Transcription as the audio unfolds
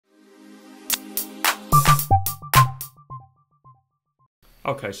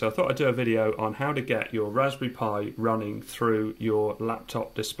Okay, so I thought I'd do a video on how to get your Raspberry Pi running through your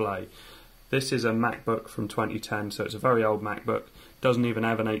laptop display. This is a MacBook from 2010, so it's a very old MacBook. Doesn't even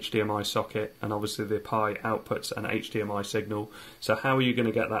have an HDMI socket, and obviously the Pi outputs an HDMI signal. So how are you going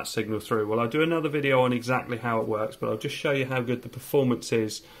to get that signal through? Well, I'll do another video on exactly how it works, but I'll just show you how good the performance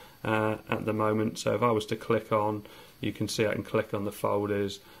is at the moment. So if I was to click on, you can see I can click on the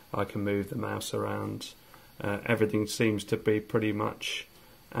folders, I can move the mouse around. Everything seems to be pretty much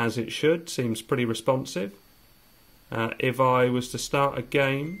as it should, seems pretty responsive. If I was to start a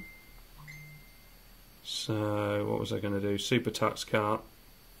game, so what was I going to do? Super Tux Kart,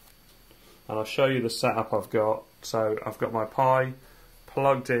 and I'll show you the setup I've got. So I've got my Pi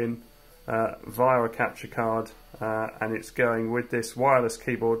plugged in via a capture card, and it's going with this wireless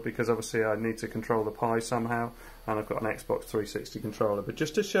keyboard because obviously I need to control the Pi somehow, and I've got an Xbox 360 controller. But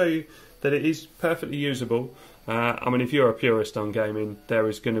just to show you that it is perfectly usable, I mean, if you're a purist on gaming, there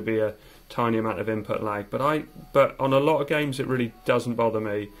is going to be a tiny amount of input lag, but on a lot of games it really doesn't bother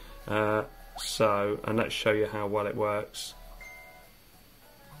me. And let's show you how well it works.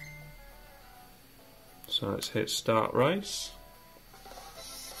 So let's hit start race,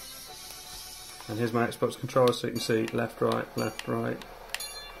 and here's my Xbox controller, so you can see left, right,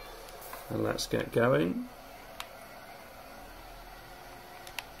 and let's get going.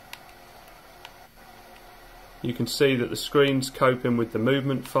 You can see that the screen's coping with the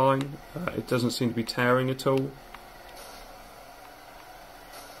movement fine. It doesn't seem to be tearing at all.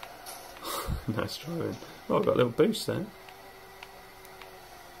 Nice drawing. Oh, I've got a little boost there.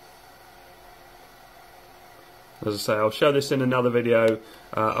 As I say, I'll show this in another video.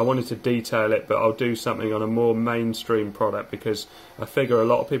 I wanted to detail it, but I'll do something on a more mainstream product because I figure a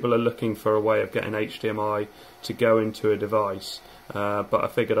lot of people are looking for a way of getting HDMI to go into a device. But I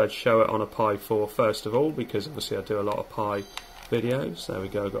figured I'd show it on a Pi 4 first of all, because obviously I do a lot of Pi videos. There we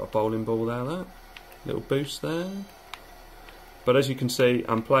go, got a bowling ball there, that little boost there. But as you can see,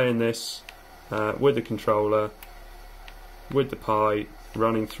 I'm playing this with the controller, with the Pi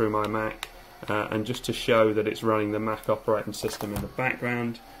running through my Mac, and just to show that it's running the Mac operating system in the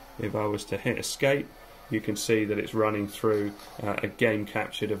background, if I was to hit escape, you can see that it's running through a game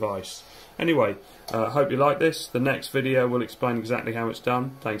capture device. Anyway, I hope you like this. The next video will explain exactly how it's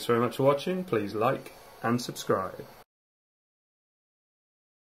done. Thanks very much for watching. Please like and subscribe.